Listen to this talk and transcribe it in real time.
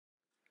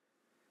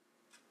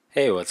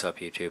Hey, what's up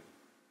YouTube?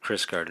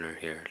 Chris Gardiner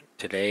here.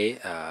 Today,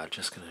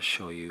 just going to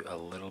show you a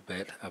little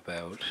bit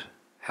about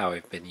how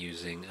I've been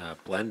using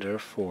Blender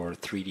for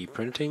 3D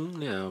printing.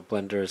 Now,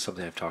 Blender is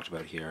something I've talked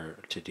about here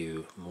to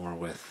do more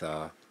with,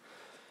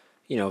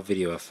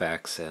 video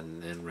effects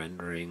and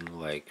rendering,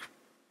 like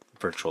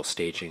virtual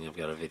staging. I've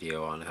got a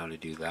video on how to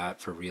do that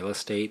for real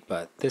estate,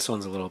 but this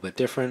one's a little bit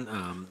different.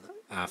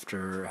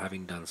 After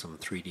having done some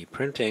 3D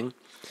printing,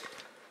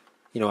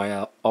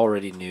 I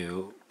already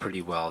knew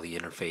pretty well the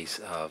interface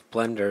of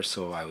Blender,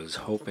 so I was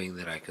hoping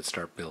that I could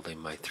start building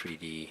my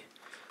 3D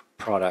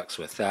products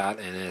with that.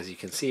 And as you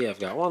can see, I've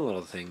got one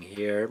little thing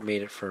here,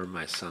 made it for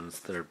my son's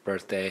 3rd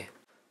birthday.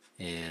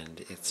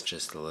 And it's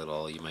just a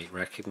little, you might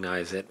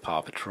recognize it,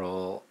 Paw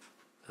Patrol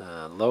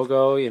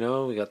logo,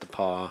 we got the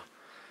paw.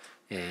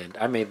 And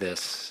I made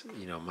this,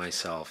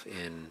 myself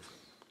in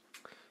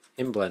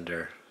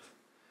Blender.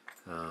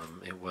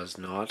 It was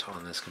not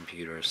on this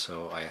computer,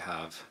 so I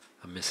have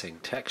a missing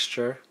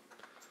texture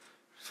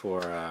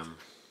for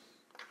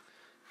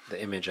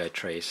the image I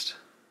traced.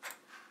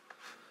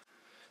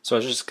 So I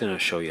was just going to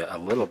show you a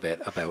little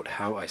bit about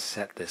how I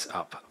set this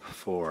up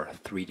for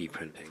 3D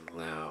printing.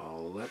 Now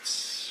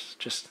let's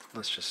just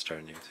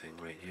start a new thing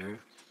right here.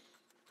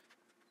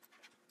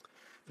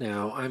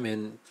 Now I'm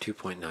in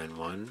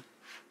 2.91,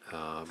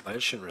 but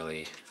it shouldn't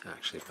really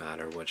actually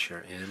matter what you're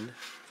in,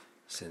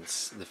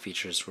 since the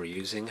features we're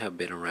using have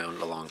been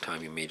around a long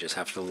time. You may just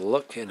have to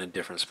look in a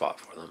different spot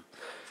for them.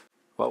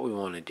 What we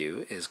want to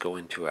do is go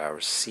into our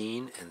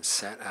scene and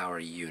set our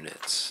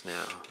units.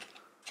 Now,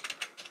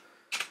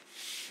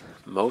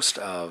 most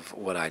of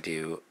what I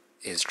do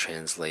is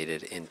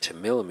translated into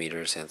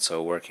millimeters, and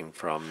so working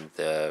from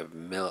the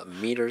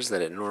meters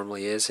that it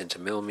normally is into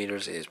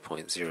millimeters is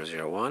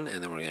 0.001,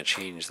 and then we're going to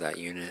change that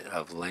unit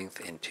of length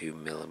into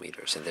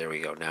millimeters. And there we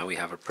go. Now we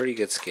have a pretty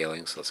good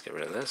scaling, so let's get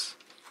rid of this.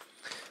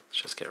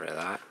 Let's just get rid of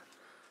that.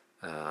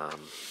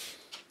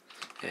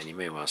 And you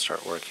may want to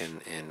start working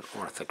in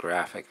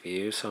orthographic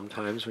view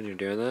sometimes when you're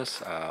doing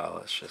this.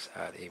 Let's just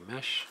add a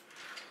mesh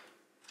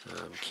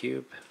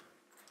cube.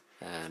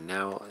 And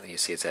now you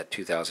see it's at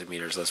 2,000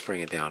 meters. Let's bring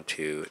it down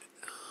to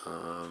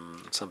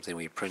something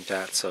we print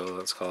at. So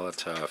let's call it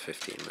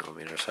 15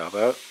 millimeters. How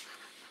about?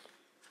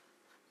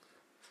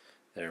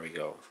 There we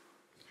go.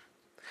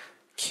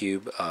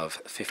 Cube of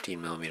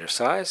 15 millimeter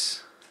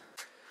size.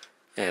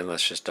 And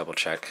let's just double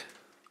check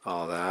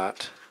all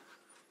that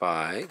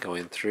by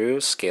going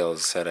through. Scale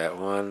is set at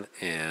 1,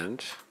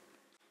 and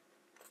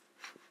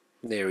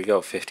there we go,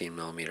 15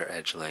 millimeter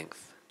edge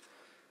length.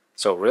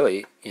 So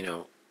really,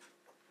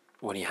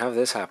 when you have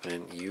this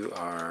happening, you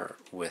are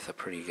with a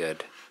pretty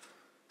good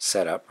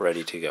setup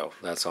ready to go.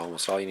 That's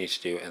almost all you need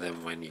to do. And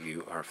then when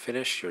you are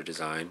finished your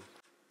design,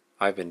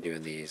 I've been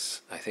doing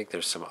these. I think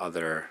there's some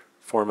other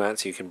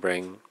formats you can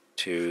bring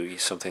to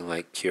something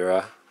like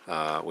Cura,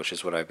 which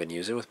is what I've been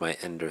using with my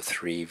Ender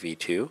 3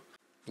 V2.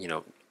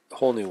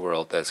 Whole new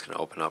world that's going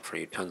to open up for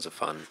you, tons of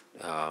fun.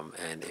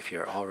 And if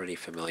you're already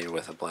familiar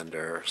with a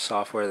Blender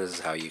software, this is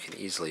how you can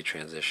easily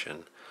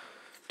transition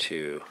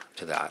to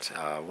that.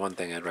 One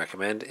thing I'd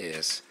recommend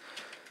is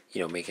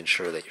making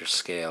sure that your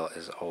scale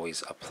is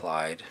always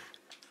applied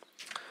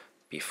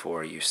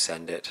before you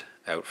send it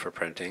out for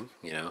printing.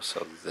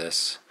 So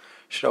this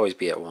should always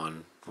be at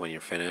 1 when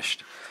you're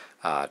finished.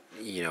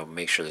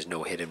 Make sure there's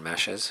no hidden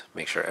meshes.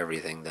 Make sure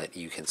everything that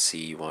you can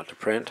see you want to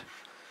print.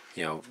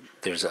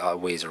 There's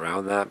ways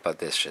around that, but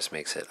this just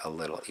makes it a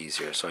little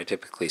easier. So I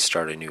typically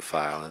start a new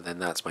file, and then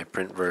that's my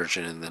print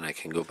version, and then I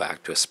can go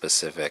back to a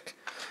specific,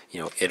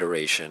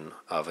 iteration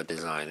of a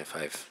design if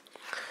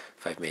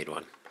I've made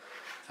one.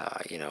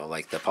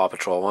 Like the Paw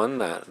Patrol one,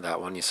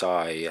 that one you saw,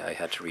 I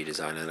had to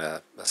redesign it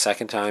a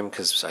second time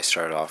because I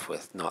started off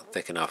with not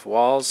thick enough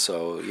walls.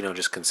 So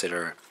just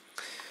consider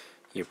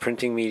your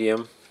printing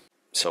medium.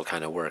 So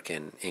kind of work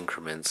in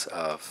increments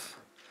of,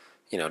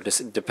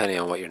 just depending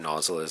on what your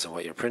nozzle is and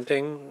what you're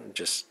printing,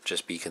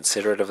 just be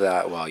considerate of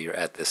that while you're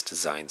at this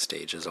design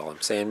stage is all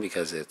I'm saying,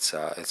 because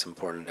it's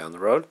important down the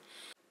road.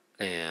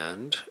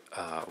 And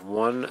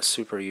one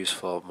super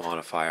useful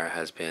modifier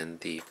has been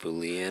the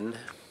Boolean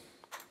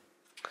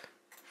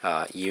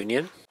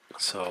union.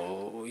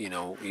 So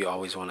you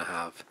always want to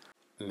have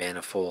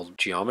manifold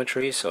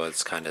geometry, so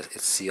it's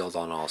sealed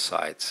on all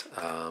sides.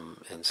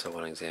 And so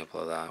one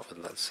example of that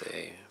would, let's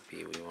say,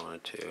 be we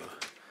wanted to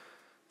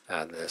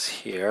add this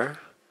here,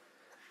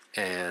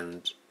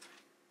 and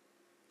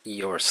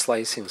your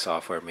slicing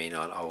software may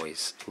not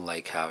always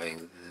like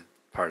having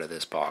part of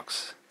this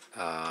box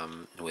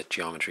with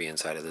geometry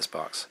inside of this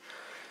box.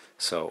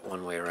 So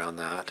one way around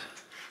that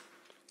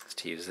is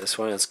to use this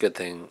one. It's a good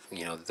thing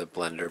the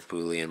Blender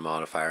Boolean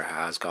modifier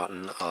has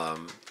gotten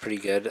pretty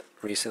good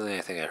recently.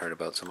 I think I heard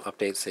about some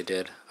updates they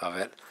did of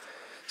it.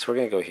 So we're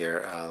going to go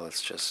here.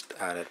 Let's just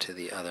add it to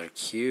the other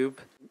cube.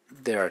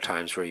 There are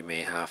times where you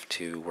may have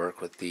to work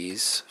with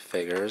these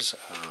figures.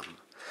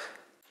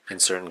 In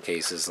certain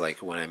cases,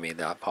 like when I made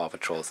that Paw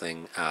Patrol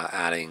thing,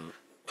 adding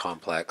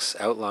complex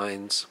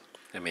outlines.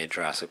 I made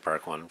Jurassic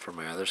Park one for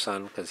my other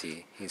son because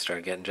he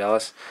started getting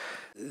jealous.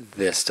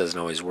 this doesn't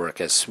always work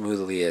as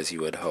smoothly as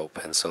you would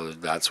hope, and so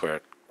that's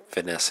where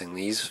finessing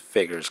these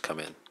figures come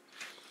in.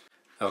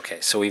 Okay,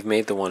 so we've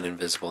made the one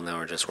invisible. Now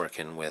we're just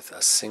working with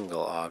a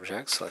single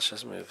object. So let's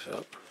just move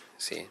up.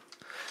 See,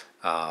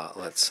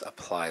 let's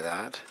apply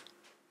that.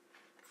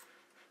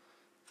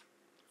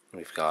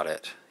 We've got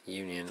it.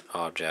 Union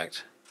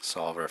object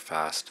solver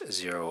fast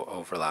 0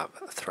 overlap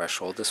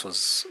threshold. This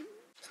was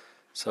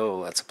so.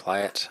 Let's apply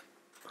it.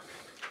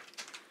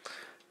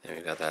 And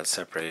we got that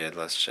separated.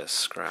 Let's just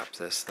scrap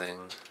this thing.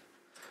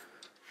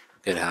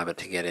 Good habit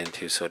to get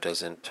into so it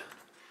doesn't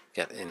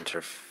get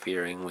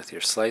interfering with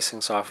your slicing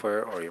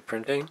software or your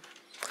printing.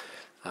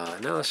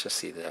 Now let's just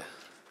see the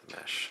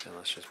mesh, and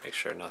let's just make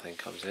sure nothing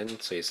comes in.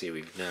 So you see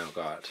we've now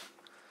got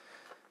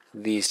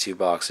these two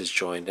boxes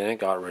joined, and it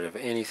got rid of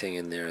anything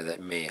in there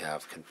that may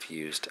have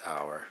confused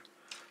our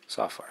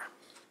software.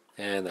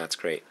 And that's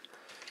great.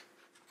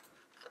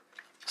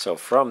 So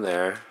from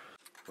there,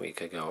 we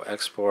could go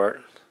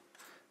export.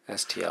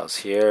 STL's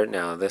here.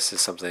 Now this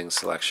is something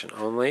selection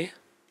only.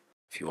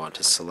 If you want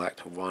to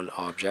select one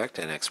object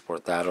and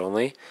export that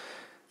only.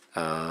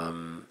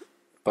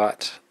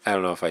 But I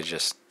don't know if I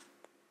just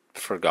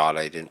forgot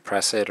I didn't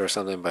press it or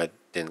something, but it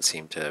didn't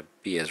seem to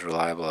be as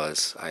reliable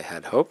as I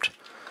had hoped.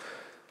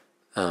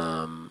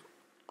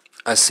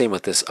 Same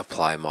with this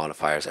apply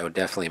modifiers. I would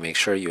definitely make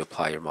sure you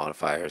apply your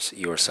modifiers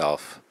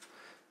yourself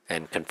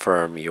and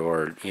confirm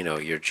your,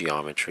 your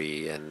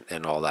geometry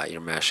and all that,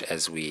 your mesh,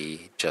 as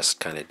we just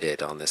kind of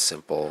did on this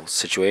simple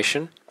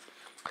situation.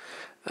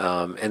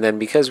 And then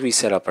because we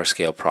set up our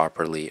scale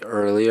properly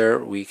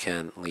earlier, we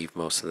can leave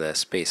most of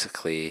this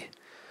basically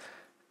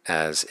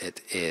as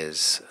it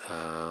is.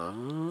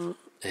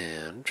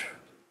 And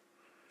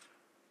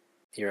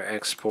your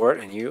export,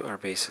 and you are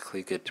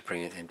basically good to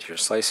bring it into your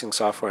slicing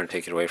software and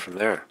take it away from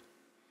there.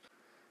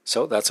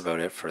 So that's about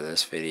it for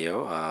this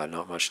video.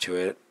 Not much to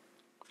it.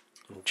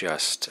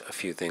 Just a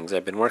few things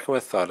I've been working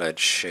with. Thought I'd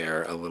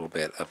share a little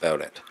bit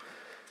about it.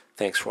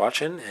 Thanks for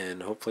watching,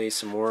 and hopefully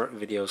some more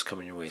videos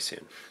coming your way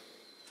soon.